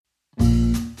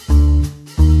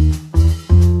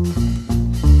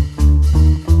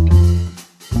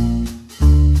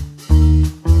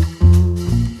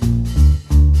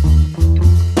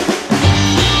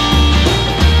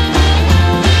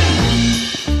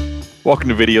Welcome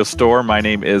to Video Store. My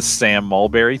name is Sam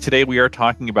Mulberry. Today we are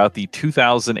talking about the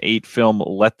 2008 film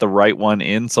Let the Right One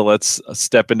In. So let's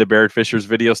step into Barrett Fisher's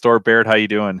Video Store. Barrett, how you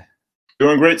doing?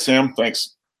 Doing great, Sam.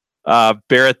 Thanks.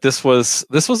 Barrett, this was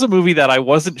a movie that I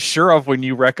wasn't sure of when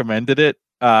you recommended it,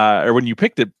 or when you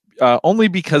picked it, only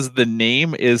because the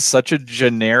name is such a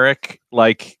generic,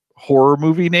 like, horror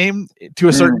movie name to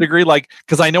a certain degree. Like,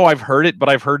 because I know I've heard it, but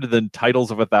I've heard the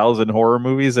titles of 1,000 horror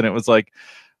movies, and it was like,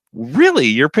 really,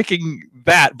 you're picking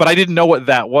that? But I didn't know what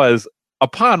that was.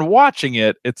 Upon watching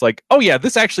it, it's like, oh yeah,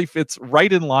 this actually fits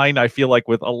right in line, I feel like,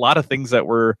 with a lot of things that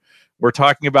we're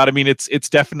talking about. I mean, it's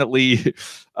definitely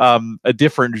a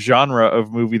different genre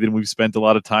of movie than we've spent a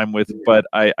lot of time with, but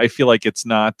I feel like it's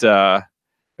not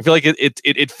I feel like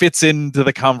it fits into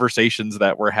the conversations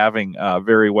that we're having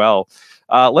very well.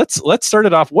 Let's start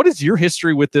it off. What is your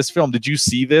history with this film? Did you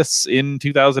see this in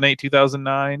 2008,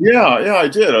 2009? Yeah, I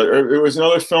did. It was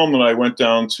another film that I went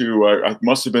down to. I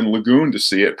must have been Lagoon to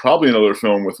see it. Probably another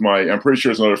film with I'm pretty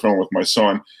sure it's another film with my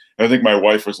son. And I think my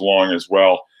wife was along as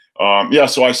well. Yeah,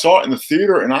 so I saw it in the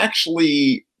theater, and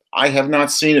actually, I have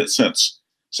not seen it since.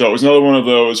 So it was another one of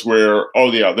those where, oh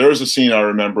yeah, there's a scene I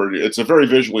remembered. It's a very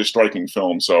visually striking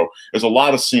film, so there's a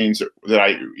lot of scenes that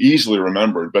I easily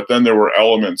remembered. But then there were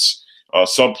elements,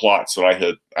 subplots that I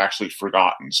had actually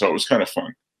forgotten. So it was kind of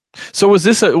fun. So was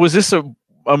this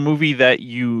a movie that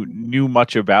you knew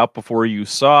much about before you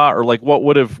saw, or like what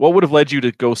would have led you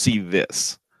to go see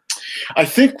this? I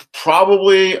think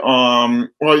probably, well, I'm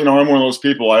one of those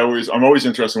people. I'm always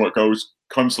interested in what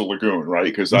comes to Lagoon, right?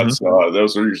 Because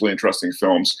those are usually interesting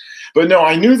films. But no,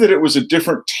 I knew that it was a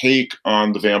different take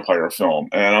on the vampire film,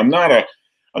 and I'm not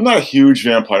a huge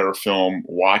vampire film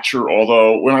watcher.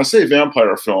 Although when I say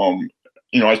vampire film,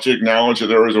 I should acknowledge that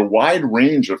there is a wide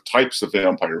range of types of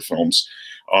vampire films,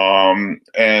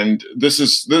 and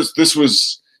this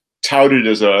was touted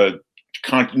as a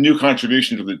new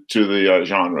contribution to the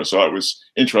genre, so it was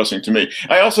interesting to me.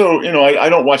 I also, I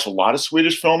don't watch a lot of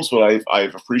Swedish films, but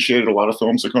I've appreciated a lot of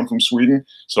films that come from Sweden,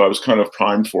 so I was kind of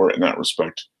primed for it in that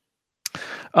respect.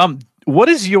 What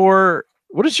is your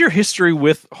history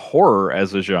with horror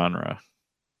as a genre?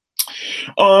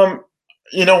 One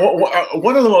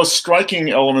of the most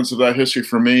striking elements of that history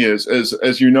for me is,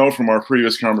 as you know from our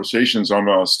previous conversations, I'm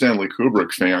a Stanley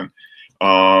Kubrick fan.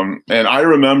 And I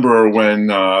remember when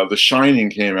The Shining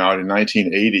came out in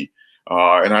 1980,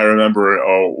 and I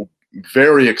remember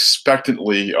very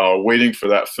expectantly waiting for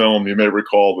that film. You may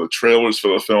recall the trailers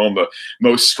for the film, the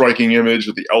most striking image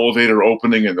of the elevator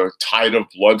opening and the tide of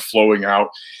blood flowing out.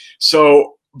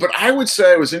 So, but I would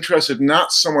say I was interested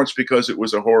not so much because it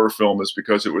was a horror film as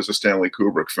because it was a Stanley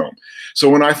Kubrick film. So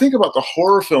when I think about the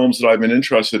horror films that I've been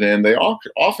interested in, they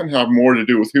often have more to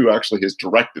do with who actually has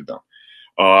directed them.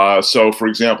 So, for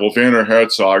example, Werner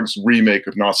Herzog's remake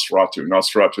of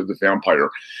Nosferatu the Vampire,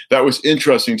 that was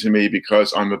interesting to me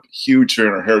because I'm a huge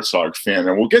Werner Herzog fan,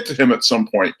 and we'll get to him at some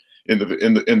point in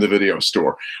the video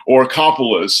store. Or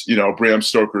Coppola's, Bram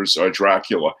Stoker's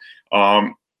Dracula.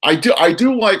 I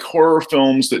do like horror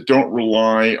films that don't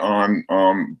rely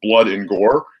on blood and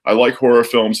gore. I like horror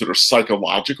films that are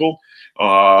psychological.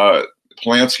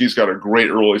 Polanski's got a great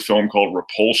early film called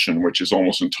Repulsion, which is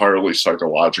almost entirely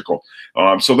psychological.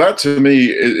 So that, to me,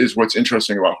 is what's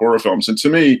interesting about horror films. And to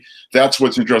me, that's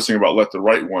what's interesting about Let the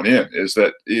Right One In, is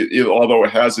that although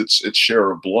it has its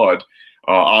share of blood,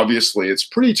 obviously it's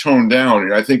pretty toned down.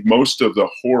 And I think most of the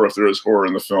horror, if there is horror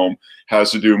in the film,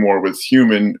 has to do more with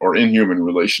human or inhuman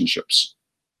relationships.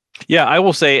 Yeah, I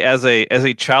will say, as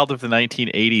a child of the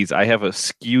 1980s, I have a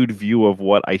skewed view of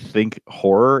what I think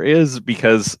horror is,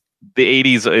 because the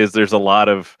 80s there's a lot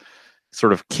of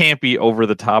sort of campy, over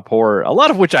the top horror, a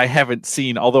lot of which I haven't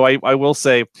seen. Although I will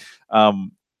say,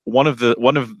 one of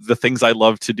the things I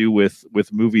love to do with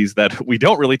movies that we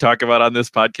don't really talk about on this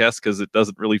podcast because it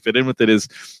doesn't really fit in with it is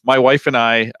my wife and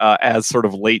I, as sort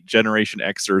of late generation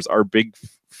Xers, are big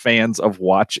fans of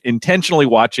intentionally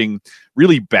watching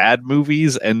really bad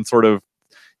movies and sort of,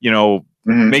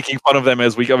 making fun of them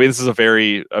as we go. I mean, this is a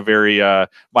very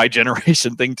my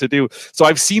generation thing to do. So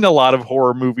I've seen a lot of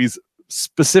horror movies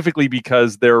specifically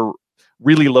because they're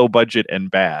really low budget and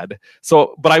bad.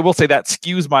 So, but I will say that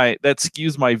skews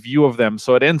my view of them.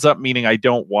 So it ends up meaning I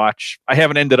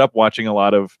haven't ended up watching a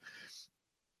lot of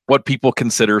what people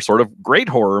consider sort of great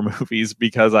horror movies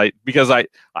because I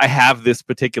have this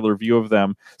particular view of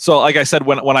them. So like I said,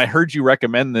 when I heard you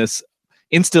recommend this,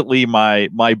 instantly my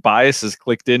biases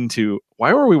clicked into why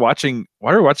are we watching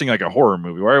like a horror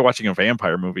movie? Why are we watching a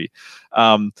vampire movie?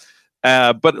 But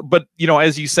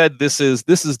as you said, this is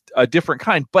a different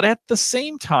kind. But at the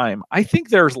same time, I think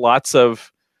there's lots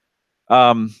of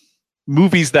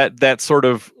movies that sort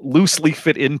of loosely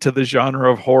fit into the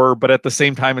genre of horror, but at the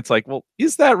same time it's like, well,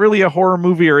 is that really a horror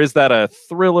movie, or is that a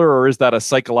thriller, or is that a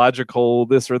psychological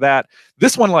this or that?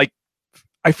 This one, like,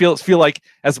 I feel like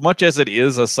as much as it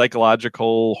is a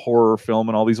psychological horror film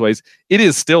in all these ways, it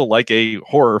is still like a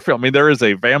horror film. I mean, there is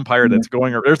a vampire that's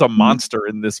going, or there's a monster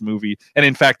in this movie, and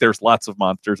in fact, there's lots of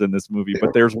monsters in this movie.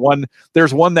 But there's one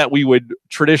that we would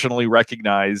traditionally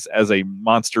recognize as a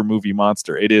monster movie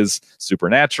monster. It is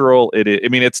supernatural. It is, I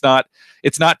mean, it's not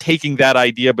taking that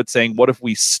idea, but saying, what if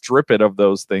we strip it of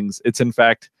those things? It's in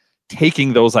fact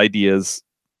taking those ideas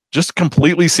just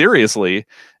completely seriously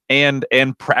and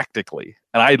practically.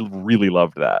 And I really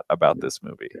loved that about this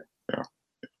movie.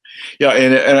 Yeah,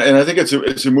 and I think it's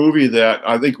a movie that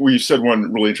I think we said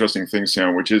one really interesting thing,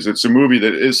 Sam, which is it's a movie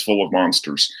that is full of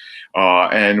monsters.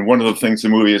 And one of the things the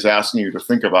movie is asking you to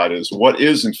think about is what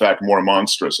is in fact more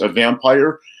monstrous, a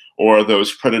vampire or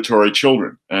those predatory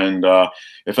children? And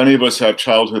if any of us have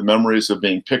childhood memories of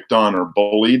being picked on or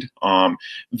bullied,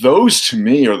 those to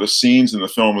me are the scenes in the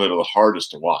film that are the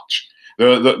hardest to watch.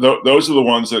 Those are the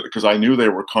ones that, because I knew they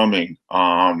were coming,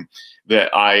 those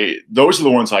are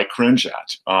the ones I cringe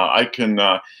at.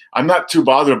 I'm not too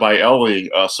bothered by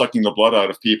Ellie sucking the blood out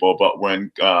of people, but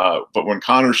when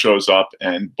Connor shows up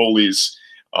and bullies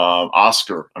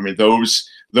Oscar, I mean, those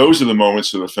are the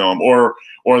moments of the film, or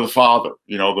the father,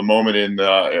 you know, the moment in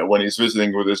when he's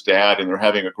visiting with his dad and they're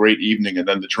having a great evening, and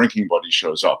then the drinking buddy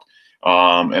shows up,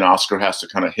 and Oscar has to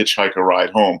kind of hitchhike a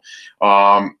ride home.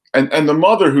 And the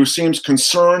mother, who seems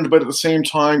concerned, but at the same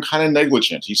time kind of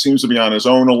negligent. He seems to be on his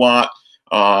own a lot,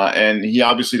 and he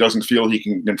obviously doesn't feel he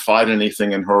can confide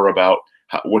anything in her about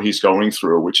what he's going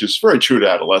through, which is very true to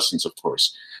adolescence, of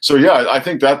course. So yeah, I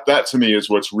think that to me is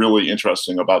what's really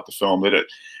interesting about the film, that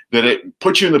it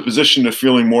puts you in the position of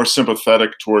feeling more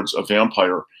sympathetic towards a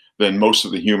vampire than most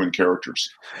of the human characters.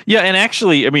 Yeah, and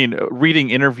actually, I mean,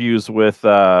 reading interviews with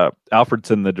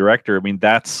Alfredson, the director, I mean,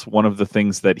 that's one of the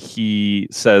things that he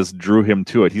says drew him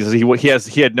to it. He says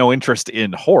he had no interest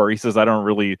in horror. He says,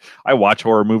 I watch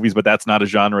horror movies, but that's not a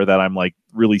genre that I'm like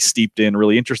really steeped in,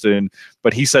 really interested in.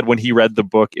 But he said when he read the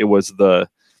book, it was the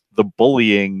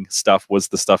bullying stuff was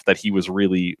the stuff that he was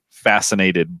really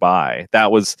fascinated by.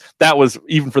 That was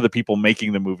even for the people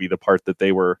making the movie, the part that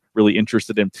they were really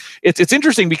interested in. It's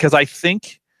interesting because I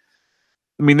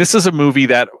mean, this is a movie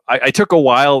that I took a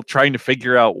while trying to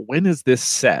figure out, when is this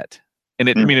set? And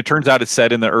I mean, it turns out it's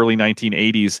set in the early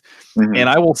 1980s. Mm-hmm. And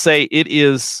I will say it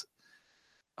is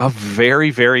a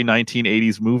very, very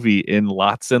 1980s movie in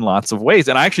lots and lots of ways.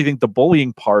 And I actually think the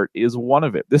bullying part is one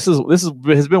of it. This has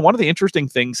been one of the interesting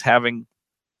things having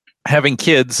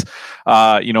kids.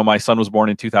 You know, my son was born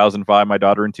in 2005, my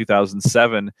daughter in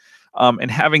 2007.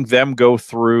 And having them go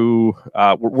through,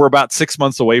 we're about 6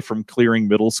 months away from clearing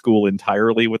middle school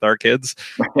entirely with our kids.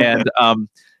 And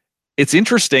it's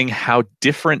interesting how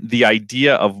different the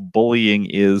idea of bullying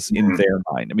is in their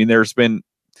mind. I mean, there's been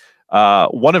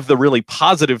one of the really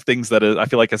positive things that I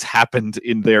feel like has happened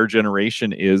in their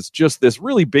generation is just this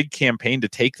really big campaign to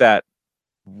take that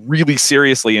really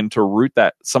seriously and to root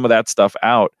some of that stuff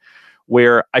out.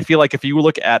 Where I feel like if you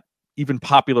look at even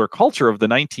popular culture of the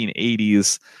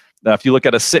 1980s, if you look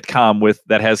at a sitcom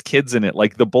that has kids in it,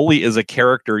 like the bully is a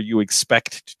character you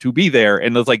expect to be there,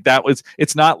 and it's like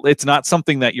it's not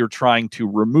something that you're trying to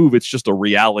remove. It's just a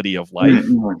reality of life.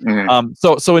 Mm-hmm.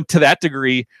 So to that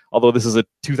degree, although this is a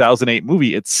 2008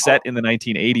 movie, it's set in the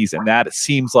 1980s, and that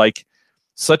seems like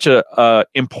such a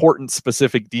important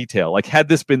specific detail. Like had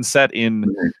this been set in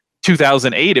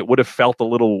 2008, it would have felt a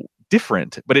little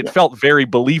different, but it felt very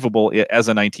believable as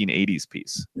a 1980s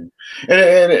piece.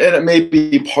 And it may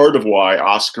be part of why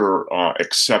Oscar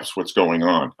accepts what's going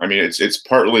on. I mean, it's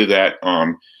partly that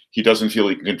he doesn't feel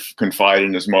he can confide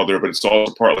in his mother, but it's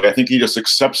also partly, I think he just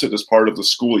accepts it as part of the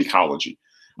school ecology.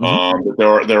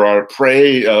 Mm-hmm. There are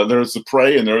prey, there's the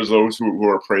prey, and there's those who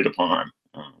are preyed upon.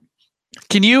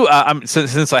 Can you,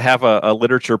 since I have a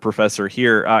literature professor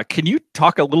here, can you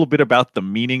talk a little bit about the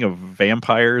meaning of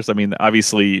vampires? I mean,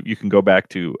 obviously, you can go back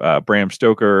to Bram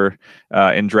Stoker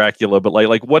and Dracula, but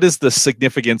like, what is the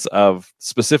significance of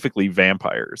specifically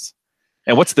vampires,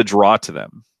 and what's the draw to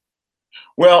them?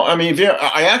 Well, I mean,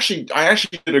 I actually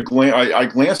did a glance. I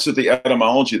glanced at the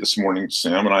etymology this morning,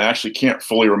 Sam, and I actually can't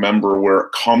fully remember where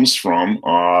it comes from.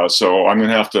 So I'm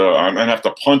gonna have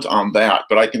to punt on that.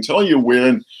 But I can tell you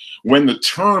when the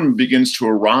term begins to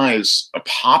arise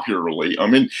popularly. I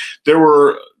mean,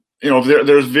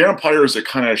 there's vampires that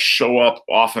kind of show up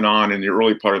off and on in the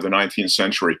early part of the 19th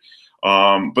century.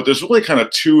 But there's really kind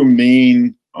of two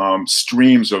main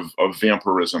streams of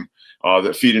vampirism.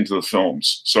 that feed into the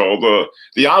films. So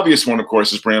the obvious one, of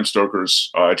course, is Bram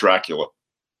Stoker's Dracula,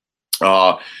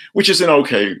 which is an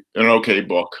okay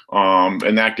book,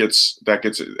 and that's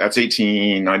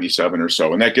 1897 or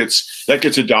so, and that gets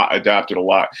adapted a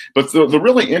lot. But the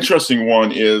really interesting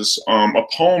one is a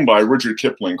poem by Rudyard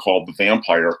Kipling called "The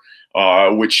Vampire,"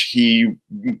 which he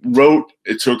wrote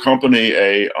to accompany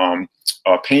a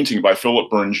painting by Philip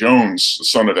Burne-Jones, the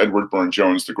son of Edward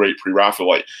Burne-Jones, the great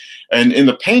Pre-Raphaelite. And in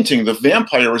the painting, the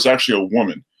vampire is actually a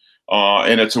woman,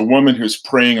 and it's a woman who's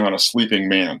preying on a sleeping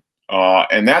man.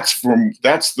 And that's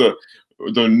the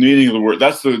meaning of the word.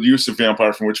 That's the use of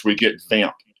vampire from which we get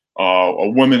vamp. A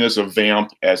woman is a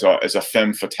vamp as a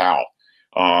femme fatale.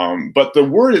 But the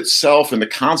word itself and the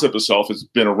concept itself has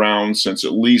been around since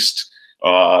at least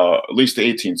the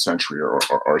 18th century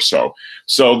or so.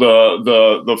 So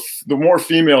the more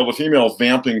the female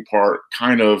vamping part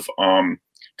kind of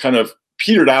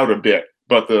petered out a bit,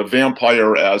 but the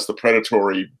vampire as the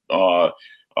predatory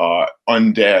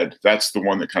undead, that's the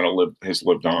one that kind of has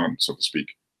lived on, so to speak.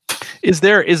 Is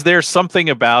there something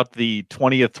about the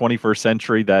 20th, 21st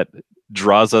century that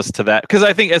draws us to that? Because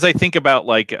I think, as I think about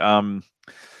like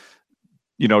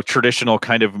traditional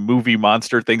kind of movie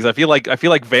monster things, I feel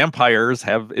like vampires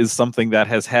is something that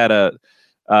has had a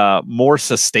more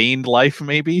sustained life,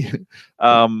 maybe.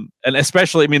 And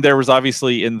especially, I mean, there was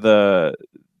obviously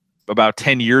about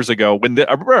 10 years ago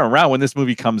around when this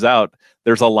movie comes out,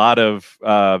 there's a lot of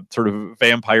sort of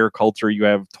vampire culture. You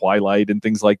have Twilight and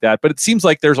things like that, but it seems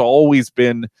like there's always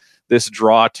been this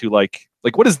draw to like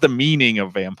what is the meaning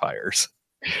of vampires?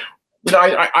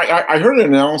 I heard an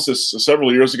analysis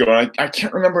several years ago, and I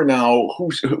can't remember now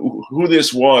who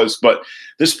this was, but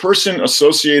this person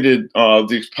associated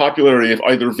the popularity of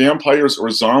either vampires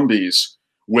or zombies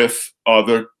with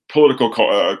the political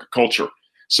culture.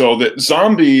 So that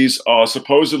zombies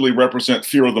supposedly represent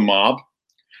fear of the mob.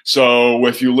 So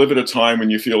if you live at a time when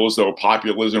you feel as though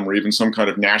populism or even some kind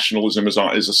of nationalism is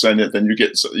ascendant, then you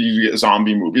get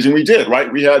zombie movies, and we did,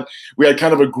 right? We had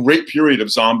kind of a great period of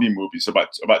zombie movies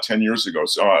about 10 years ago,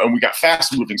 and we got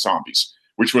fast moving zombies,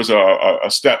 which was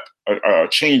a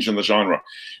change in the genre.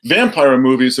 Vampire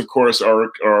movies, of course,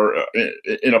 are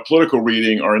in a political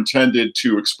reading are intended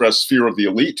to express fear of the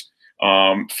elite.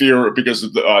 Fear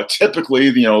because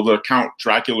typically, the Count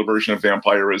Dracula version of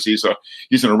vampire is he's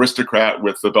an aristocrat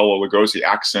with the Bela Lugosi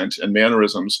accent and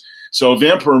mannerisms. So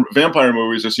vampire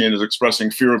movies are seen as expressing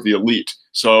fear of the elite.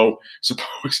 So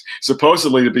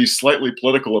supposedly, to be slightly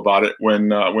political about it, when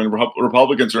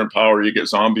Republicans are in power, you get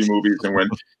zombie movies, and when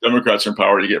Democrats are in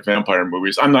power, you get vampire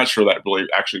movies. I'm not sure that really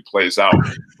actually plays out,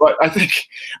 but I think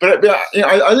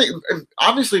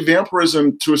obviously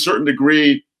vampirism to a certain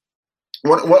degree.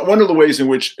 One of the ways in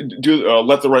which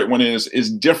Let the Right One In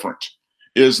is different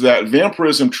is that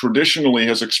vampirism traditionally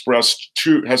has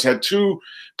had two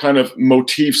kind of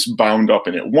motifs bound up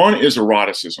in it. One is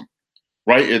eroticism,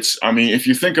 right? If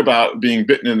you think about being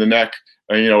bitten in the neck,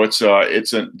 it's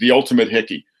the ultimate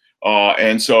hickey.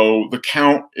 And so the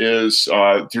Count is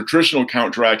the traditional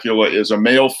Count Dracula is a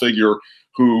male figure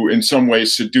who in some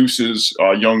ways seduces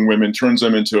young women, turns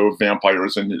them into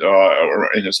vampires in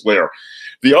his lair.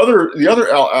 The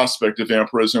other aspect of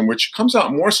vampirism, which comes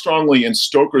out more strongly in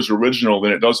Stoker's original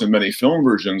than it does in many film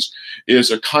versions, is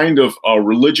a kind of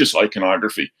religious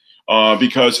iconography.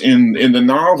 Because in the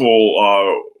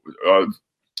novel,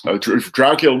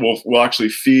 Dracula will actually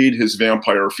feed his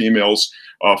vampire females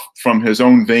from his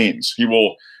own veins. He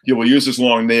will use his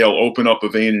long nail, open up a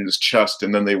vein in his chest,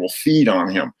 and then they will feed on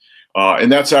him.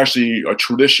 And that's actually a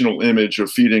traditional image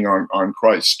of feeding on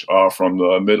Christ from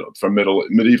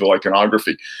medieval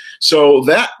iconography. So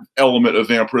that element of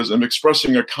vampirism,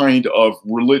 expressing a kind of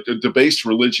debased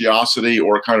religiosity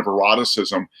or a kind of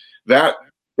eroticism,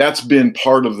 that's been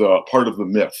part of the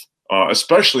myth.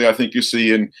 Especially, I think you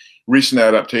see in recent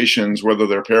adaptations, whether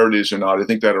they're parodies or not. I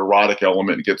think that erotic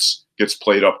element gets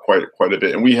played up quite a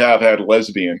bit, and we have had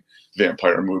lesbian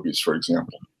vampire movies, for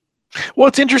example. Well,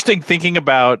 it's interesting thinking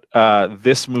about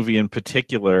this movie in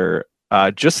particular,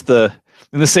 in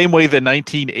the same way the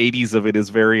 1980s of it is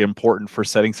very important for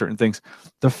setting certain things.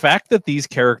 The fact that these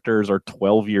characters are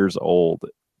 12 years old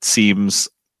seems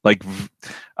like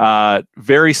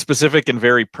very specific and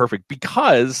very perfect,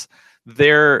 because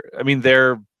they're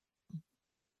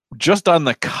just on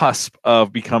the cusp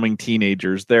of becoming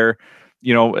teenagers.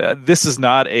 This is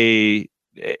not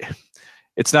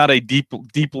it's not a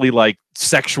deeply like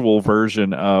sexual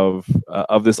version of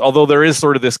this, although there is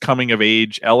sort of this coming of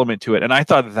age element to it. And I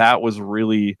thought that was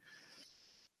really,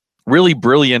 really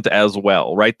brilliant as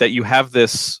well, right? That you have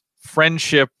this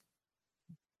friendship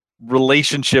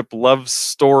relationship love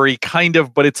story kind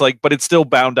of, but it's still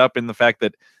bound up in the fact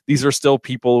that these are still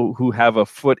people who have a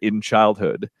foot in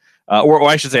childhood. Or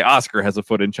I should say Oscar has a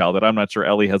foot in childhood. I'm not sure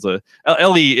Ellie has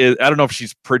Ellie is, I don't know if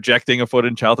she's projecting a foot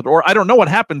in childhood, or I don't know what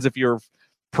happens if you're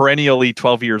perennially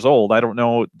 12 years old. I don't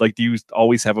know, like, do you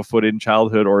always have a foot in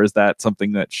childhood, or is that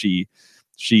something that she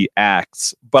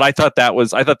acts? But I thought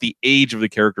the age of the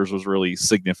characters was really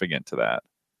significant to that.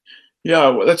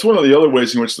 Yeah, that's one of the other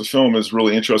ways in which the film is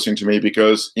really interesting to me,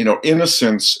 because, you know,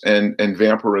 innocence and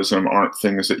vampirism aren't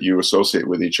things that you associate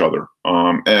with each other.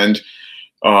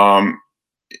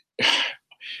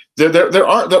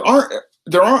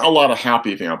 There aren't a lot of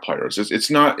happy vampires. It's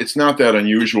not that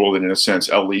unusual that, in a sense,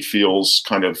 Ellie feels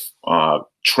kind of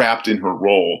trapped in her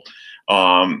role.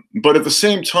 But at the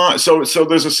same time, so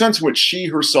there's a sense in which she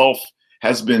herself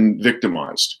has been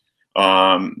victimized.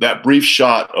 That brief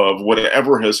shot of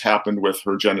whatever has happened with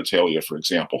her genitalia, for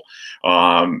example,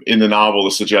 in the novel,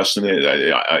 the suggestion is,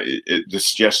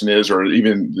 or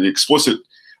even the explicit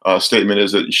statement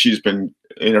is, that she's been,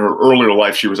 in her earlier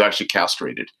life, she was actually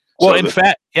castrated. Well, in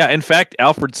fact,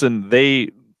 Alfredson, they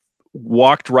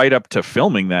walked right up to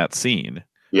filming that scene.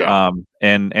 Yeah.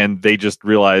 And they just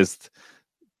realized,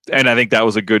 and I think that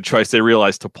was a good choice. They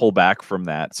realized to pull back from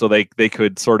that so they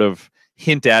could sort of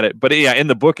hint at it. But yeah, in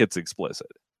the book, it's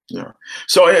explicit. Yeah.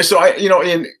 So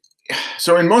in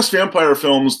most vampire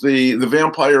films, the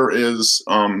vampire is,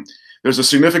 there's a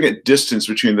significant distance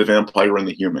between the vampire and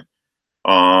the human.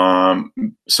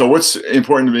 So what's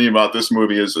important to me about this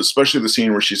movie is especially the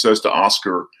scene where she says to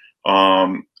Oscar,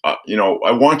 I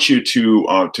want you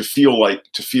to feel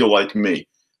like me,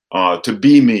 to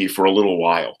be me for a little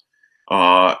while.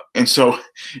 And so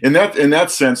in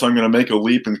that sense, I'm going to make a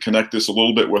leap and connect this a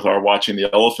little bit with our watching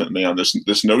The Elephant Man,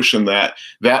 this notion that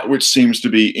which seems to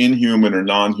be inhuman or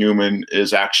non-human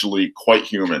is actually quite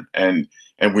human. And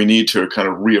we need to kind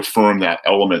of reaffirm that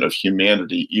element of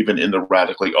humanity, even in the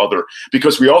radically other,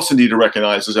 because we also need to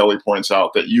recognize, as Ellie points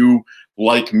out, that you,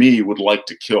 like me, would like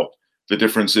to kill. The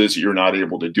difference is you're not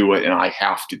able to do it, and I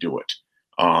have to do it.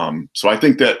 So I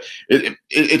think that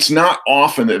it's not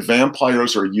often that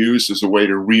vampires are used as a way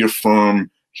to reaffirm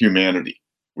humanity,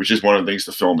 which is one of the things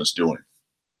the film is doing.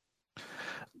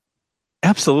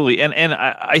 Absolutely. And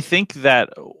I think that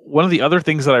one of the other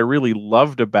things that I really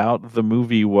loved about the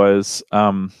movie was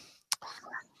how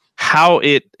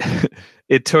it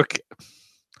took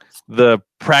the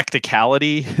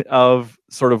practicality of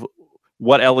sort of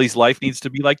what Ellie's life needs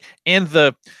to be like, and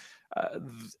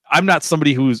I'm not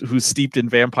somebody who's steeped in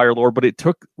vampire lore, but it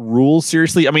took rules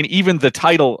seriously. I mean, even the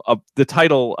title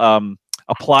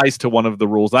applies to one of the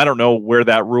rules. I don't know where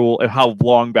that rule and how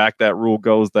long back that rule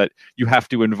goes, that you have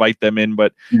to invite them in.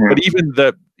 But even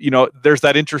there's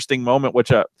that interesting moment, which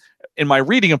in my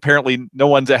reading, apparently no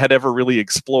one had ever really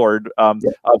explored, of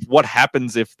what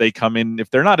happens if they come in,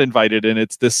 if they're not invited. And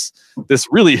it's this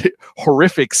really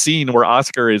horrific scene where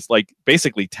Oscar is like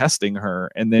basically testing her.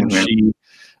 And then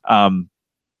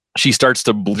she starts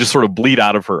to just sort of bleed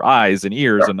out of her eyes and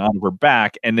ears and out of her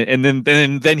back, and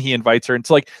then he invites her, and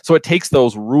so it takes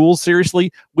those rules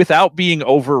seriously without being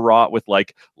overwrought with,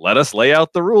 like, let us lay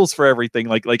out the rules for everything.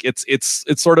 Like it's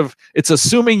sort of, it's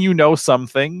assuming some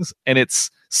things, and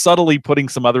it's subtly putting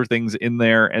some other things in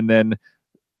there, and then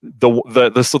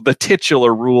the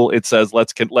titular rule, it says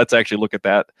let's actually look at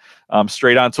that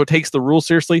straight on. So it takes the rules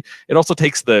seriously. It also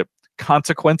takes the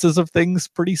consequences of things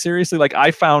pretty seriously. Like,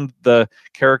 I found the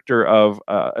character of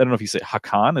I don't know if you say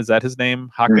Hakan, is that his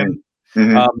name? Hakan.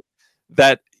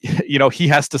 That he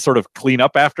has to sort of clean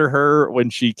up after her when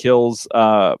she kills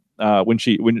after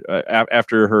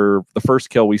the first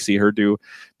kill we see her do,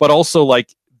 but also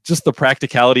like just the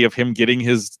practicality of him getting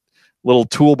his little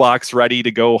toolbox ready to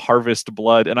go harvest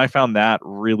blood. And I found that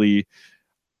really,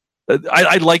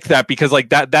 I like that, because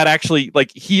like that actually,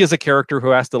 like, he is a character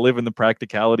who has to live in the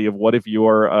practicality of, what if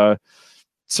you're a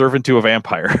servant to a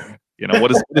vampire?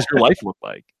 What does your life look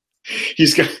like?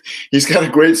 He's got a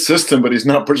great system, but he's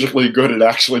not particularly good at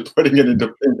actually putting it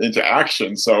into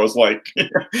action. So I was like,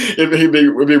 it'd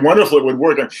be wonderful if it would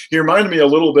work. He reminded me a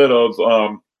little bit of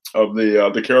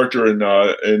the character in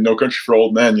No Country for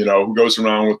Old Men, who goes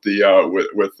around with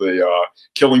the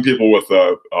killing people with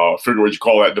figure what you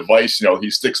call that device.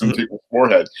 He sticks in people's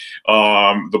forehead,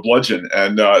 the bludgeon,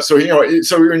 and so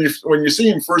when you see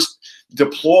him first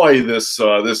deploy this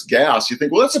gas, you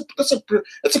think, well, that's a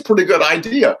pretty good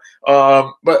idea,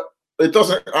 but it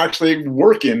doesn't actually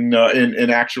work in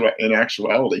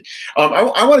actuality.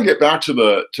 I want to get back to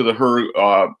the her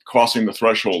crossing the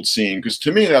threshold scene, because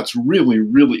to me that's really,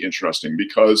 really interesting,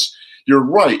 because you're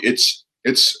right, it's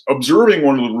observing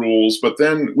one of the rules, but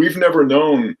then we've never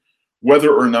known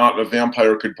whether or not a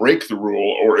vampire could break the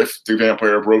rule, or if the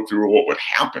vampire broke the rule, what would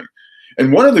happen.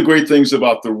 And one of the great things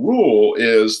about the rule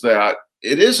is that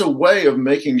it is a way of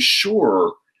making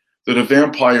sure that a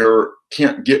vampire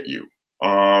can't get you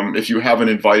if you haven't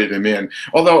invited him in.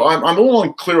 Although I'm a little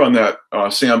unclear on that,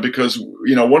 Sam, because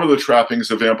one of the trappings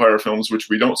of vampire films, which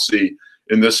we don't see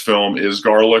in this film, is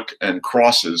garlic and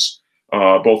crosses,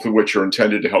 both of which are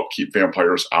intended to help keep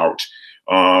vampires out.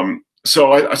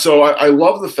 So I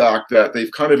love the fact that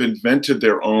they've kind of invented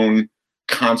their own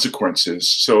consequences.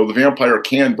 So the vampire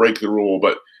can break the rule,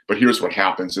 but here's what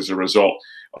happens as a result.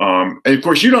 And of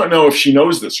course, you don't know if she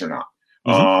knows this or not,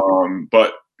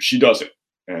 but she does it.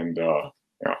 And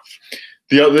yeah,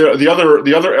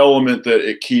 the other element that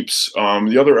it keeps,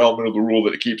 the other element of the rule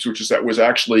that it keeps, was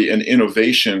actually an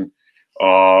innovation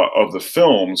of the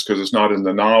films, because it's not in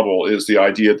the novel, is the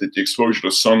idea that the exposure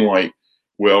to sunlight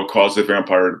will cause the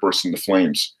vampire to burst into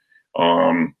flames.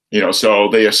 So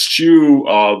they eschew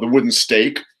the wooden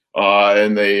stake,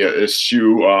 and they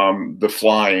eschew the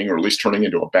flying, or at least turning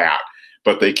into a bat.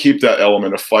 But they keep that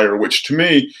element of fire, which to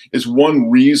me is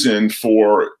one reason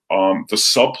for the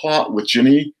subplot with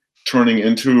Ginny turning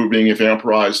into being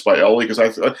vampirized by Ellie. Because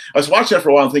I was watching that for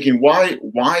a while and thinking, why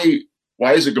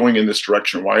is it going in this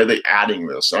direction? Why are they adding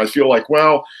this? And I feel like,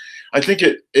 well, I think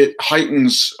it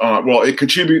heightens, it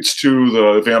contributes to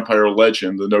the vampire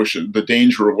legend, the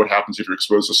danger of what happens if you're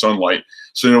exposed to sunlight.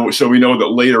 So we know that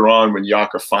later on, when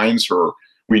Yaka finds her,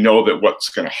 we know that what's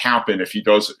going to happen if he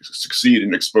does succeed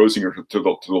in exposing her to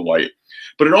the light.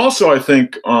 But it also, I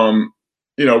think,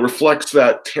 reflects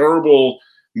that terrible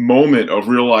moment of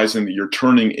realizing that you're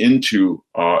turning into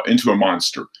a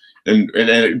monster, and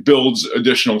it builds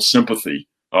additional sympathy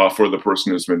for the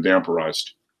person who's been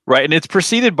vampirized. Right, and it's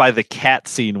preceded by the cat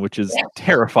scene, which is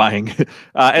terrifying.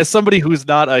 As somebody who's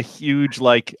not a huge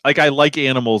like I like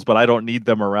animals, but I don't need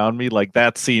them around me. Like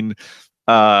that scene,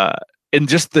 and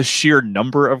just the sheer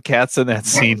number of cats in that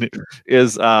scene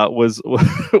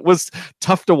was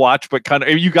tough to watch. But kind of,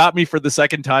 you got me for the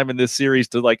second time in this series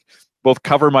to like both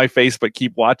cover my face but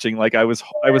keep watching. Like I was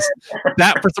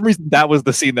that, for some reason, that was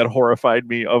the scene that horrified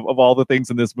me of all the things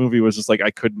in this movie. Was just like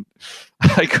I couldn't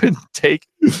take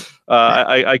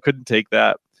I couldn't take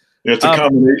that. Yeah, it's a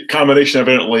combination,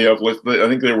 evidently, of I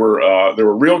think there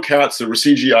were real cats, there were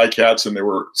CGI cats, and there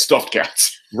were stuffed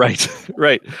cats. Right.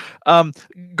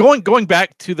 Going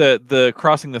back to the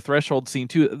crossing the threshold scene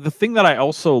too. The thing that I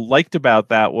also liked about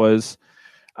that was,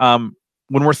 when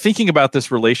we're thinking about this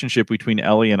relationship between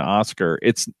Ellie and Oscar,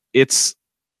 it's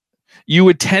you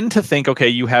would tend to think, okay,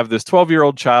 you have this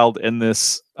 12-year-old child and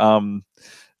this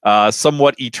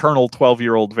somewhat eternal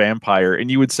 12-year-old vampire,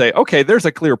 and you would say, okay, there's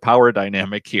a clear power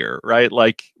dynamic here, right?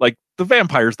 Like the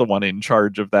vampire's the one in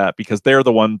charge of that because they're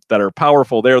the ones that are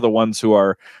powerful. They're the ones who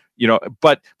are,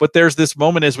 but there's this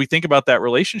moment as we think about that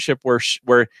relationship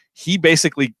where he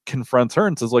basically confronts her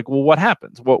and says, like, well, what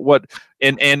happens?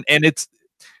 And it's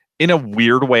in a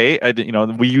weird way.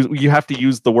 You have to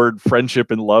use the word friendship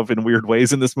and love in weird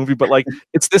ways in this movie, but like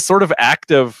it's this sort of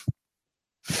act of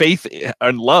faith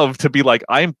and love to be like,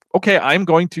 I'm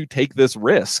going to take this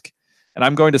risk and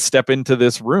I'm going to step into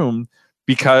this room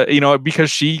because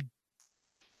she,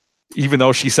 even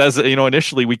though she says,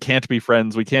 initially we can't be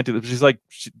friends, we can't do this. She's like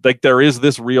there is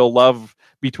this real love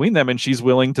between them, and she's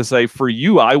willing to say, for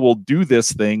you, I will do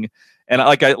this thing. And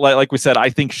like we said, I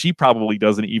think she probably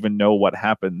doesn't even know what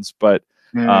happens, but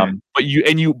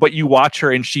you watch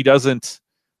her and she doesn't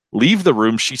leave the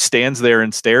room. She stands there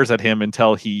and stares at him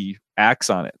until he acts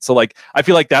on it. So like, I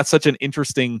feel like that's such an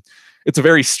interesting, it's a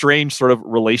very strange sort of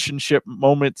relationship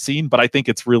moment scene, but I think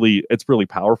it's really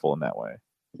powerful in that way.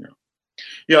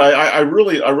 Yeah, I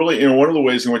really, one of the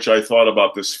ways in which I thought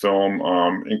about this film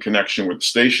in connection with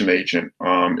Station Agent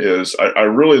is I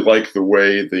really like the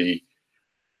way the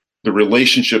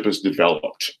relationship is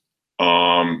developed.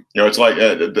 It's like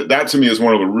that to me is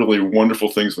one of the really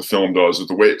wonderful things the film does, is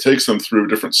the way it takes them through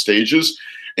different stages,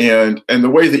 and the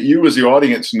way that you as the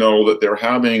audience know that they're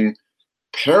having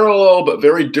parallel but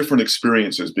very different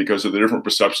experiences because of the different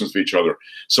perceptions of each other.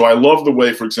 So I love the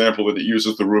way, for example, that it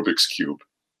uses the Rubik's Cube.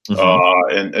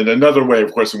 And another way,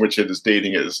 of course, in which it is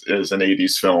dating is an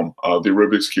 80s film, the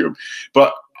Rubik's Cube.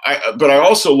 But I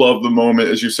also love the moment,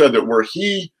 as you said, that where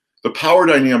the power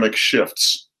dynamic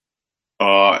shifts,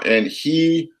 and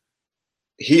he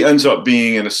ends up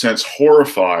being, in a sense,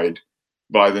 horrified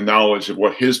by the knowledge of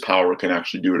what his power can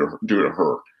actually do to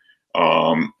her.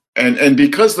 And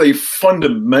because they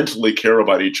fundamentally care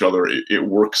about each other, it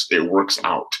works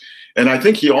out. And I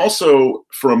think he also,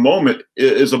 for a moment,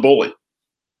 is a bully.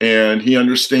 And he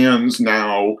understands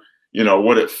now,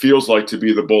 what it feels like to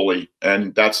be the bully,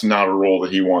 and that's not a role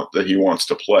that he wants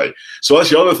to play. So that's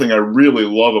the other thing I really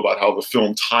love about how the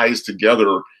film ties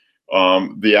together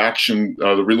the action,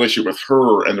 the relationship with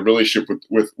her, and the relationship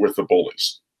with the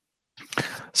bullies.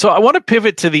 So I want to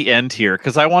pivot to the end here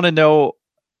because I want to know.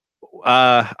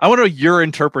 Your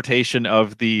interpretation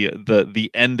of the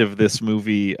end of this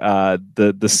movie,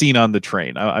 the scene on the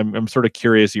train. I'm sort of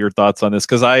curious your thoughts on this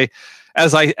because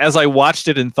as I watched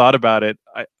it and thought about it,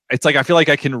 it's like I feel like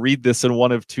I can read this in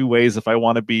one of two ways if I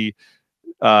want to be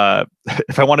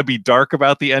dark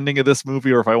about the ending of this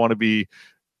movie, or if I want to be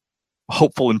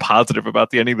hopeful and positive about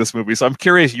the ending of this movie. So I'm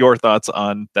curious your thoughts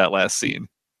on that last scene.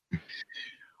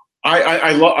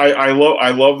 I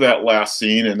love that last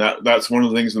scene, and that's one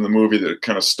of the things in the movie that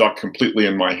kind of stuck completely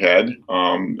in my head.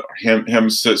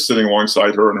 Him sitting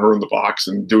alongside her and her in the box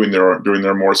and doing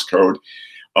their Morse code.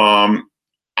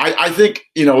 I think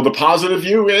the positive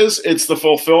view is it's the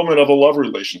fulfillment of a love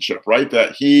relationship, right?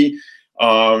 That he,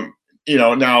 now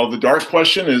the dark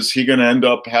question is he going to end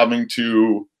up having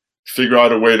to figure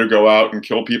out a way to go out and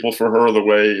kill people for her the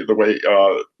way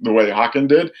Håkon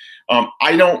did.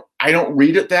 I don't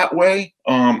read it that way.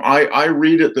 I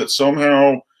read it that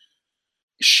somehow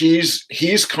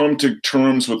he's come to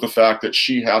terms with the fact that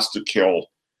she has to kill,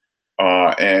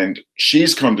 and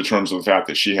she's come to terms with the fact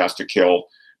that she has to kill.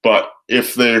 But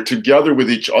if they're together with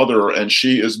each other and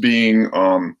she is being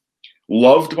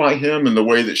loved by him in the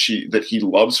way that he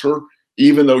loves her,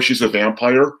 even though she's a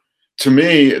vampire, to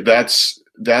me that's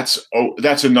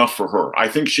enough for her. I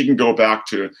think she can go back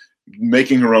to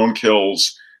making her own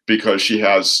kills because she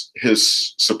has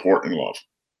his support and love.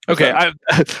 Okay,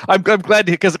 I'm glad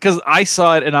because I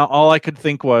saw it and all I could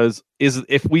think is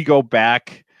if we go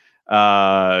back,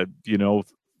 30,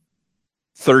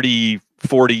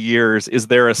 40 years, is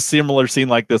there a similar scene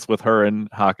like this with her and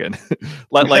Håkon?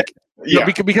 Yeah.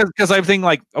 Because I'm thinking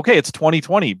like, okay, it's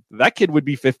 2020. That kid would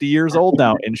be 50 years old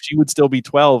now, and she would still be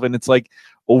 12. And it's like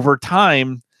over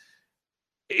time,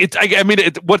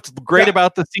 what's great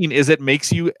about the scene is it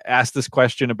makes you ask this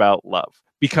question about love.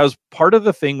 Because part of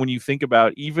the thing when you think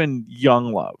about even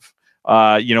young love,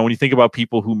 when you think about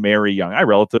people who marry young,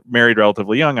 married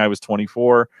relatively young. I was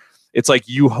 24. It's like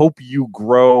you hope you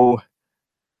grow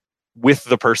with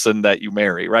the person that you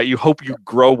marry, right? You hope you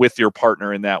grow with your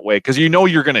partner in that way because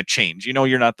you're going to change.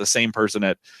 You're not the same person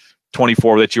at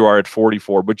 24 that you are at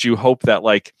 44, but you hope that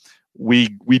like we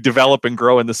develop and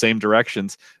grow in the same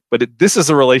directions. But this is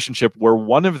a relationship where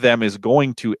one of them is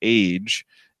going to age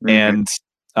and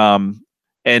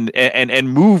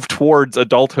move towards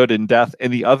adulthood and death,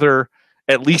 and the other,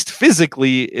 at least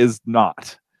physically, is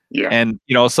not. Yeah. And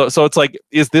so it's like,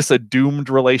 is this a doomed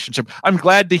relationship? I'm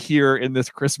glad to hear in this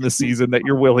Christmas season that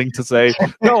you're willing to say,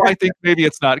 no, I think maybe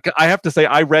it's not. I have to say,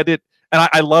 I read it and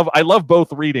I love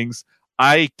both readings.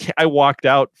 I walked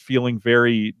out feeling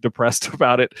very depressed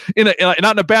about it not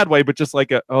in a bad way, but just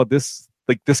like I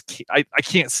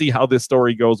can't see how this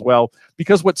story goes well,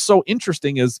 because what's so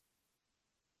interesting is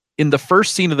in the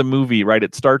first scene of the movie, right?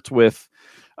 It starts with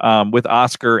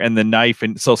Oscar and the knife.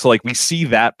 And so like we see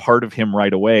that part of him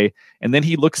right away. And then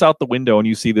he looks out the window and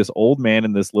you see this old man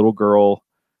and this little girl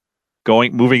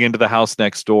moving into the house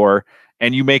next door.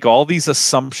 And you make all these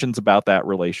assumptions about that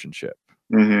relationship.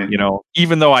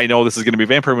 Even though I know this is going to be a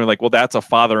vampire movie, like, well, that's a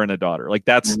father and a daughter. Like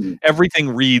that's everything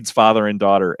reads father and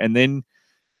daughter. And then,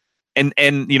 and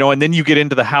then you get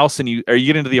into the house and you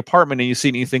get into the apartment and you see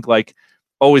it and you think like,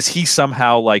 oh, is he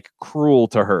somehow like cruel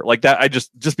to her? Like that, I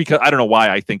just because I don't know why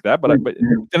I think that, but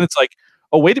then it's like,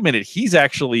 oh, wait a minute, he's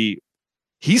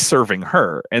serving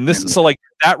her, and this, so like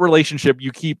that relationship,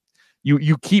 you keep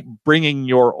bringing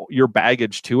your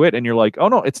baggage to it, and you're like, oh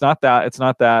no, it's not that,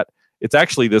 it's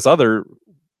actually this other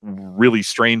really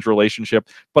strange relationship.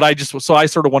 But I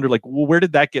sort of wondered like, well, where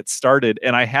did that get started?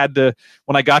 And I had to,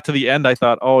 when I got to the end, I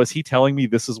thought, oh, is he telling me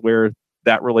this is where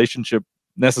that relationship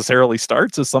necessarily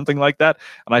starts, as something like that?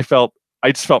 And I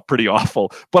just felt pretty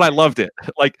awful, but I loved it.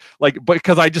 But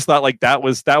because I just thought like that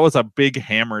was a big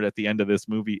hammer at the end of this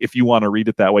movie, if you want to read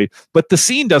it that way. But the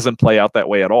scene doesn't play out that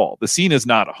way at all. The scene is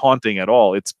not haunting at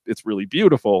all. It's really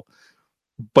beautiful,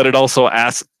 but it also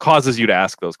causes you to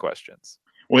ask those questions.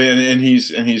 Well, and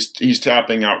he's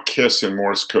tapping out kiss in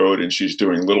Morse code, and she's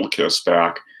doing little kiss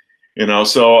back.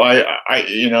 So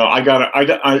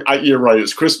you're right.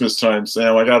 It's Christmas time,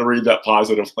 Sam. I got to read that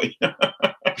positively.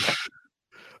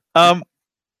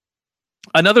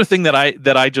 Another thing that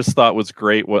I just thought was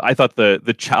great was I thought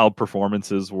the child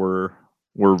performances were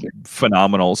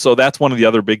phenomenal. So that's one of the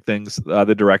other big things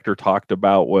the director talked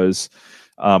about was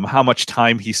how much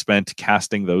time he spent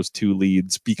casting those two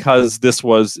leads, because this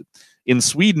was in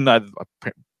Sweden.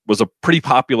 was a pretty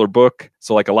popular book.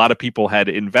 So like a lot of people had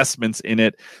investments in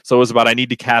it. So it was about, I need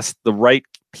to cast the right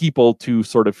people to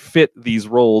sort of fit these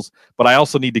roles, but I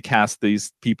also need to cast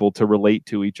these people to relate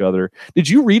to each other. Did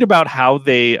you read about how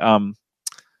they,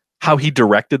 how he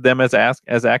directed them as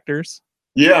actors?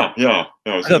 Yeah.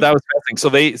 So that was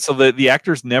fascinating. So the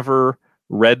actors never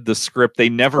read the script. They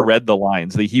never read the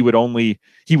lines. He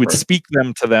would speak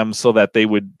them to them so that they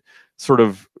would sort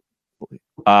of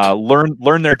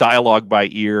learn their dialogue by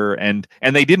ear, and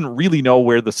they didn't really know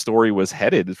where the story was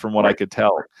headed, from what I could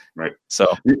tell. Right.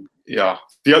 So yeah.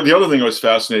 The other thing that was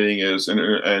fascinating is,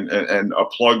 and a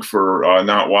plug for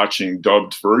not watching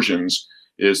dubbed versions,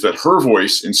 is that her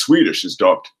voice in Swedish is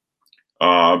dubbed.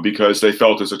 Because they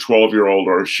felt as a 12-year-old,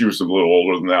 or she was a little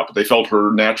older than that, but they felt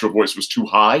her natural voice was too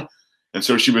high. And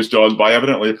so she was dubbed by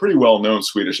evidently a pretty well-known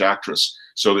Swedish actress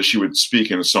so that she would speak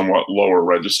in a somewhat lower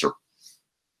register.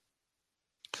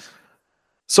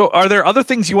 So are there other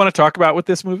things you want to talk about with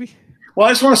this movie? Well,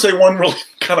 I just want to say one really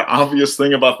kind of obvious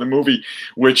thing about the movie,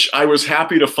 which I was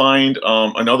happy to find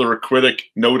another critic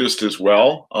noticed as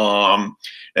well.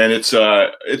 And it's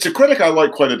a critic I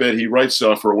like quite a bit. He writes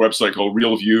for a website called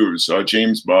Real Views,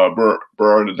 James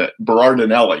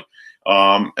Berardinelli.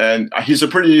 And he's a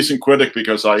pretty decent critic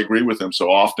because I agree with him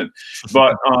so often.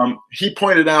 But he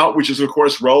pointed out, which is, of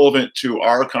course, relevant to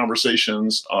our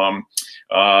conversations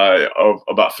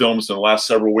about films in the last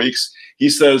several weeks. He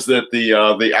says that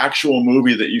the actual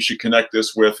movie that you should connect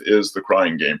this with is The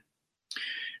Crying Game.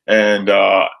 And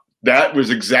that was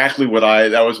exactly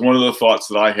that was one of the thoughts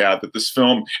that I had, that this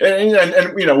film,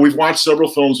 and you know, we've watched several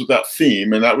films with that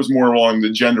theme, and that was more along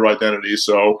the gender identity.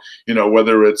 So, you know,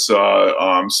 whether it's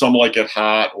Some Like It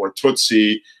Hot or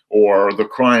Tootsie or The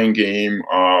Crying Game,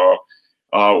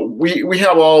 we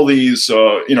have all these,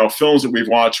 you know, films that we've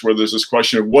watched where there's this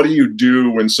question of what do you do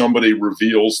when somebody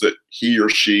reveals that he or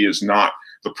she is not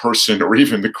the person or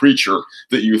even the creature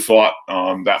that you thought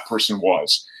that person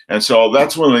was. And so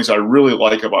that's one of the things I really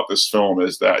like about this film,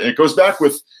 is that it goes back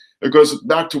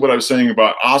to what I was saying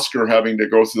about Oscar having to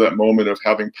go through that moment of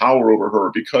having power over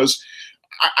her, because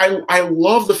I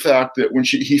love the fact that when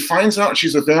he finds out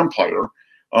she's a vampire,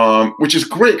 which is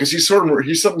great because he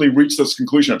suddenly reached this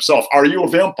conclusion himself. Are you a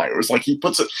vampire? It's like he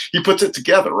puts it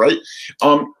together, right?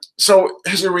 So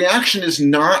his reaction is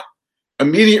not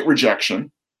immediate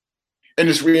rejection. And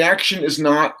his reaction is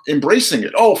not embracing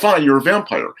it. Oh, fine, you're a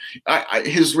vampire.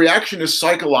 His reaction is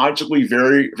psychologically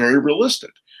very, very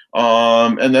realistic.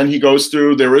 And then he goes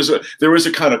through. There is a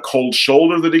kind of cold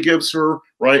shoulder that he gives her,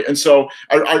 right? And so,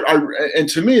 and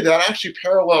to me, that actually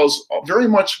parallels very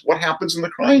much what happens in The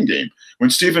Crying Game when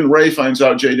Stephen Ray finds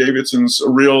out Jay Davidson's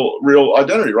real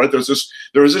identity, right?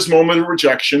 There is this moment of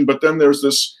rejection, but then there's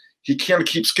this. He kind of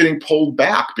keeps getting pulled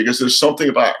back because there's something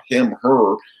about him,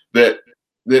 her that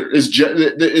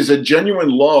is a genuine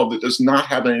love that does not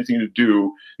have anything to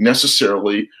do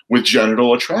necessarily with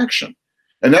genital attraction.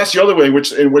 And that's the other way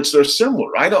in which they're similar.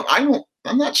 I'm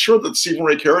not sure that the Stephen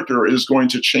Ray character is going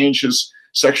to change his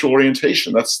sexual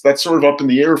orientation. That's sort of up in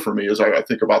the air for me as I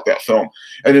think about that film.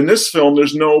 And in this film,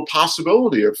 there's no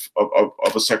possibility of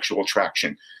a sexual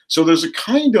attraction. So there's a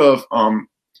kind of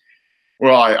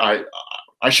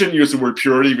I shouldn't use the word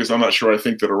purity because I'm not sure I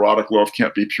think that erotic love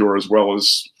can't be pure as well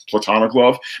as platonic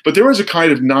love. But there is a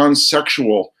kind of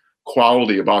non-sexual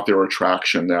quality about their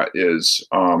attraction that is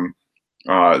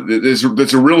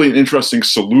that's a really interesting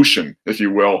solution, if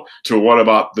you will, to what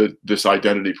about this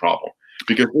identity problem.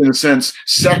 Because in a sense,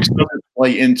 sex doesn't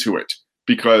play into it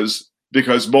because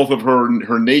both of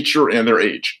her nature and their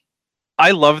age.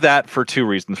 I love that for two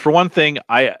reasons. For one thing,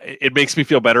 it makes me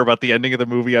feel better about the ending of the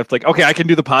movie. I'm like, okay, I can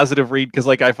do the positive read because,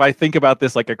 like, if I think about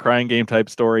this like a Crying Game type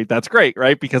story, that's great,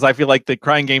 right? Because I feel like the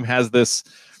Crying Game has this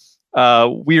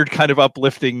weird kind of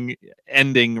uplifting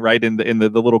ending, right? In the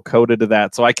little coda to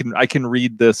that, so I can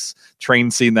read this train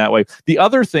scene that way. The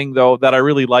other thing, though, that I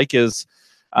really like is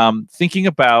thinking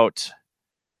about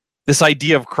this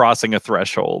idea of crossing a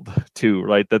threshold too,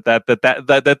 right?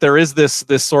 That there is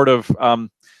this sort of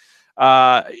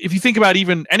if you think about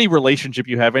even any relationship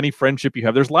you have, any friendship you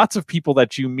have, there's lots of people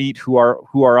that you meet who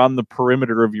are on the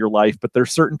perimeter of your life, but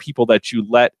there's certain people that you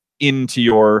let into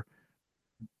your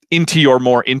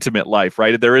more intimate life,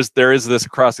 right? There is this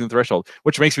crossing the threshold,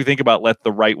 which makes me think about let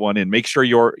the right one in. Make sure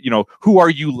who are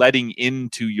you letting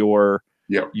into your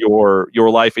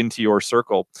life, into your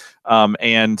circle.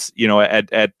 And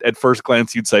at first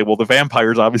glance you'd say, well, the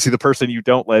vampire is obviously the person you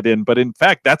don't let in, but in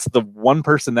fact that's the one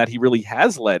person that he really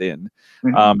has let in.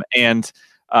 Mm-hmm.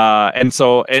 And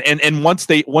so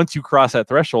once you cross that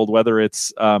threshold, whether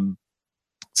it's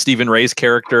Stephen Ray's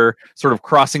character sort of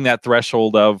crossing that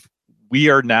threshold of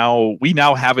we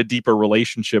now have a deeper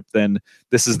relationship than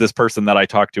this is this person that I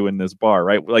talked to in this bar,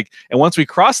 right? Like, and once we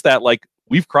cross that, like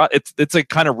we've crossed, it's a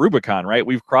kind of Rubicon, right?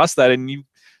 We've crossed that, and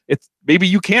it's maybe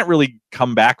you can't really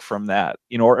come back from that,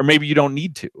 or maybe you don't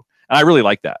need to. And I really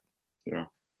like that. Yeah.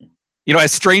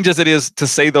 As strange as it is to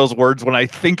say those words when I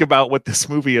think about what this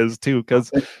movie is too, because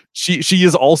she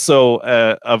is also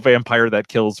a vampire that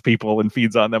kills people and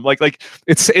feeds on them. Like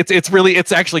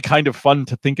it's actually kind of fun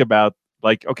to think about.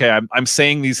 Like, okay, I'm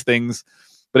saying these things,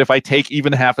 but if I take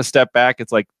even half a step back,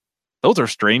 it's like those are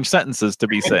strange sentences to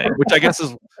be saying, which I guess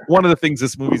is one of the things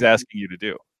this movie's asking you to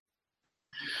do.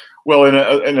 Well,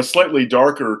 in a slightly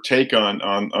darker take on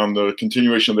the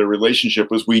continuation of their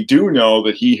relationship is we do know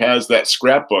that he has that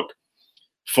scrapbook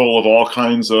full of all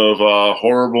kinds of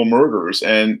horrible murders,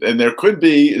 and there could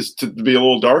be, is to be a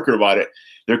little darker about it,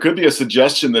 there could be a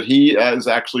suggestion that he is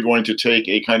actually going to take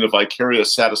a kind of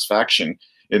vicarious satisfaction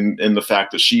in the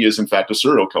fact that she is in fact a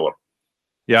serial killer.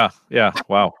 Yeah.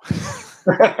 Wow.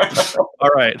 All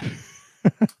right.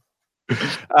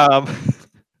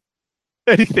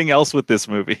 Anything else with this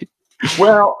movie?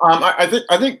 Well, I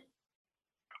think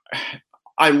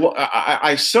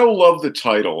I so love the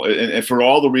title, and for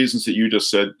all the reasons that you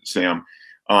just said, Sam,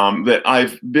 that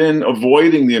I've been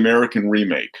avoiding the American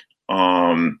remake,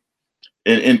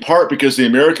 in part because the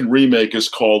American remake is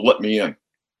called "Let Me In,"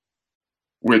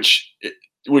 which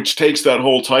takes that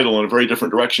whole title in a very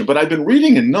different direction. But I've been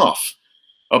reading enough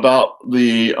about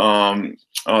the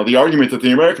argument that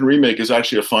the American remake is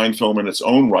actually a fine film in its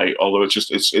own right, although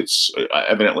it's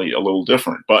evidently a little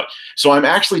different. But so I'm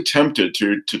actually tempted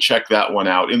to check that one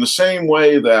out in the same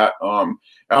way that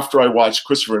after I watched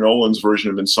Christopher Nolan's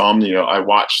version of Insomnia, I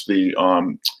watched the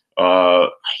I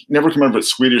never can remember if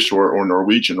it's Swedish or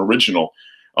Norwegian original,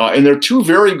 and they're two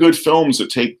very good films that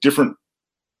take different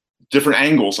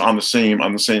angles on the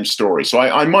same story. So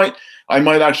I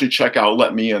might actually check out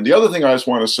Let Me In. The other thing I just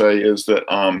want to say is that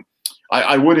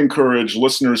I would encourage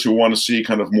listeners who want to see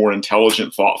kind of more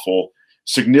intelligent, thoughtful,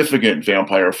 significant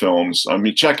vampire films. I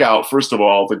mean, check out, first of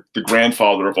all, the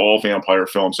grandfather of all vampire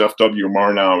films, F.W.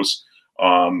 Murnau's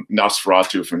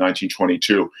Nosferatu from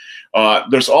 1922.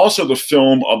 There's also the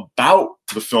film about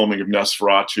the filming of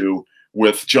Nosferatu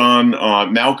with John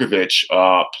Malkovich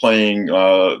playing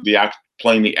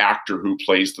the actor who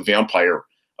plays the vampire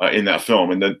in that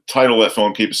film. And the title of that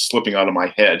film keeps slipping out of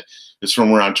my head. It's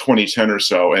from around 2010 or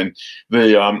so. And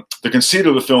the conceit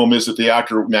of the film is that the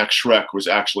actor Max Schreck was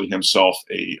actually himself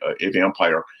a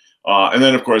vampire. And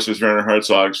then, of course, there's Werner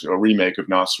Herzog's remake of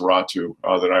Nosferatu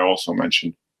that I also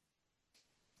mentioned.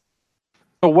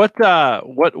 So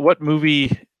what movie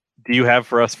do you have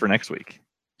for us for next week?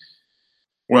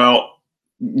 Well,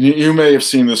 you may have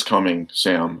seen this coming,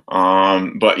 Sam.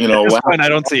 But at this point, I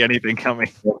don't see anything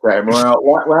coming. Okay. Well,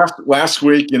 last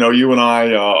week, you and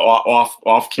I,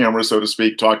 off camera, so to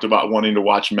speak, talked about wanting to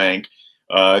watch Mank,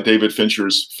 David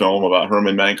Fincher's film about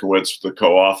Herman Mankiewicz, the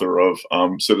co-author of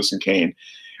Citizen Kane.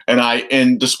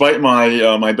 And despite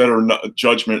my better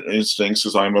judgment instincts,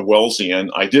 as I'm a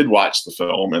Wellesian, I did watch the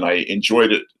film and I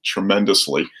enjoyed it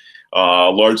tremendously.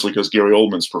 Largely because Gary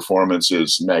Oldman's performance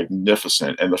is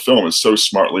magnificent, and the film is so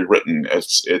smartly written.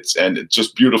 It's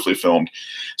just beautifully filmed.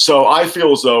 So I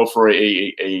feel as though for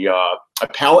a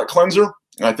palate cleanser,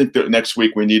 I think that next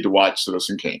week we need to watch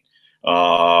Citizen Kane.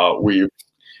 We've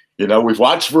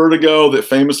watched Vertigo that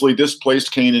famously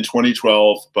displaced Kane in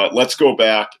 2012, but let's go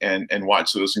back and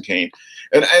watch Citizen Kane.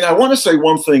 And I want to say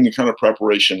one thing in kind of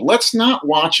preparation. Let's not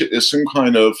watch it as some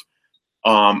kind of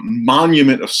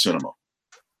monument of cinema.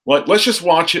 Let's just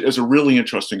watch it as a really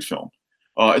interesting film.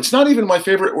 It's not even my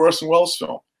favorite Orson Welles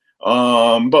film,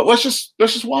 but let's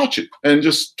just watch it and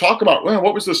just talk about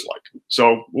what was this like.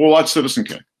 So we'll watch Citizen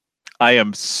Kane. I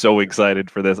am so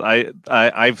excited for this.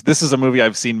 This is a movie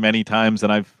I've seen many times,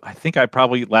 and I think I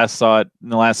probably last saw it in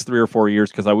the last 3 or 4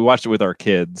 years because we watched it with our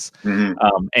kids.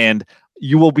 Mm-hmm. And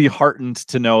you will be heartened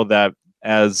to know that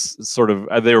as sort of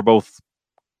they were both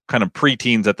kind of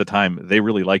preteens at the time, they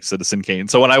really liked Citizen Kane.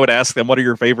 So when I would ask them, what are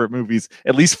your favorite movies?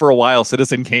 At least for a while,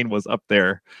 Citizen Kane was up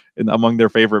there among their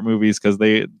favorite movies because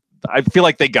I feel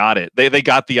like they got it. They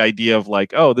got the idea of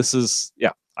like, oh, this is,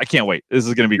 I can't wait. This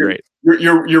is going to be great.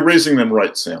 You're raising them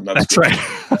right, Sam. That's right.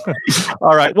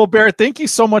 All right. Well, Barrett, thank you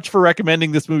so much for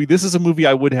recommending this movie. This is a movie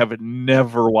I would have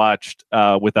never watched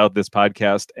without this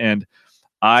podcast. And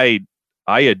I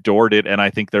adored it, and I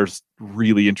think there's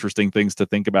really interesting things to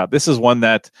think about. This is one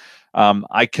that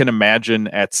I can imagine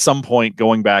at some point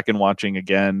going back and watching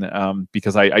again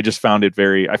because I just found it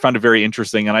very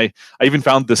interesting, and I even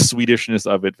found the Swedishness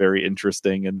of it very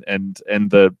interesting, and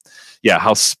the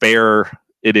how spare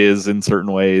it is in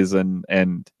certain ways.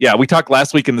 And yeah, we talked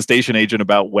last week in The Station Agent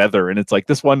about weather, and it's like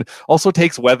this one also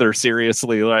takes weather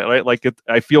seriously.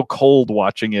 I feel cold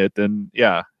watching it, and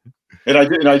yeah. And I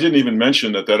didn't even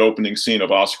mention that opening scene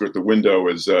of Oscar at the window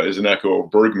is an echo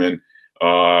of Bergman.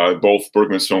 Both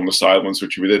Bergman's film The Silence,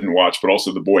 which we didn't watch, but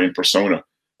also The Boy in Persona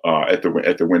at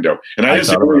the window. And I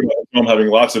disagree with the film having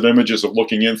lots of images of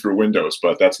looking in through windows,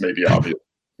 but that's maybe obvious.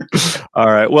 All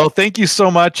right. Well, thank you so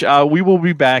much. We will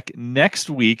be back next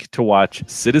week to watch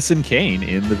Citizen Kane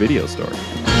in the video store.